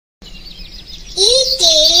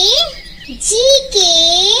GK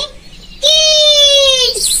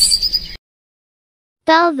Kids.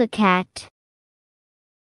 Belle the Cat.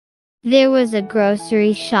 There was a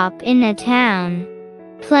grocery shop in a town.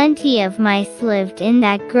 Plenty of mice lived in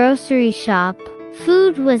that grocery shop.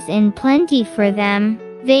 Food was in plenty for them.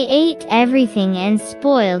 They ate everything and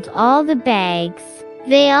spoiled all the bags.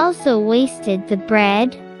 They also wasted the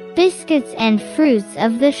bread, biscuits and fruits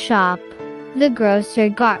of the shop. The grocer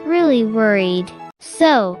got really worried.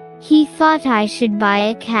 So, he thought I should buy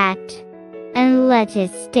a cat and let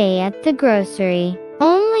it stay at the grocery.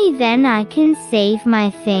 Only then I can save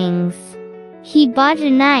my things. He bought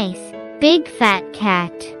a nice, big fat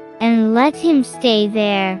cat and let him stay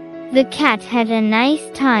there. The cat had a nice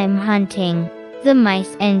time hunting the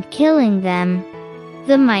mice and killing them.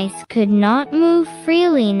 The mice could not move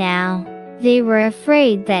freely now. They were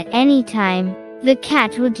afraid that any time the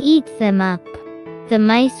cat would eat them up. The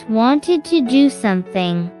mice wanted to do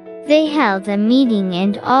something. They held a meeting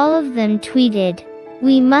and all of them tweeted,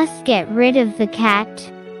 "We must get rid of the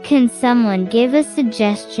cat. Can someone give a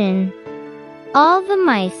suggestion?" All the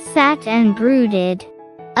mice sat and brooded.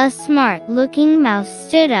 A smart-looking mouse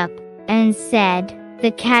stood up and said,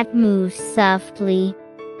 "The cat moves softly.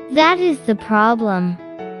 That is the problem.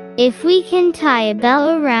 If we can tie a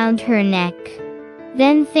bell around her neck,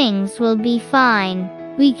 then things will be fine.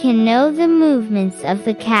 We can know the movements of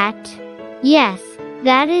the cat." "Yes,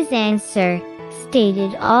 that is answer,"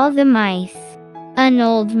 stated all the mice. An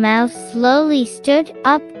old mouse slowly stood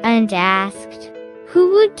up and asked,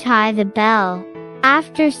 "Who would tie the bell?"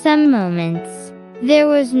 After some moments, there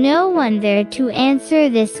was no one there to answer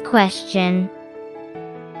this question.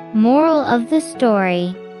 Moral of the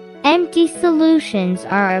story: empty solutions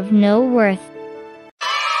are of no worth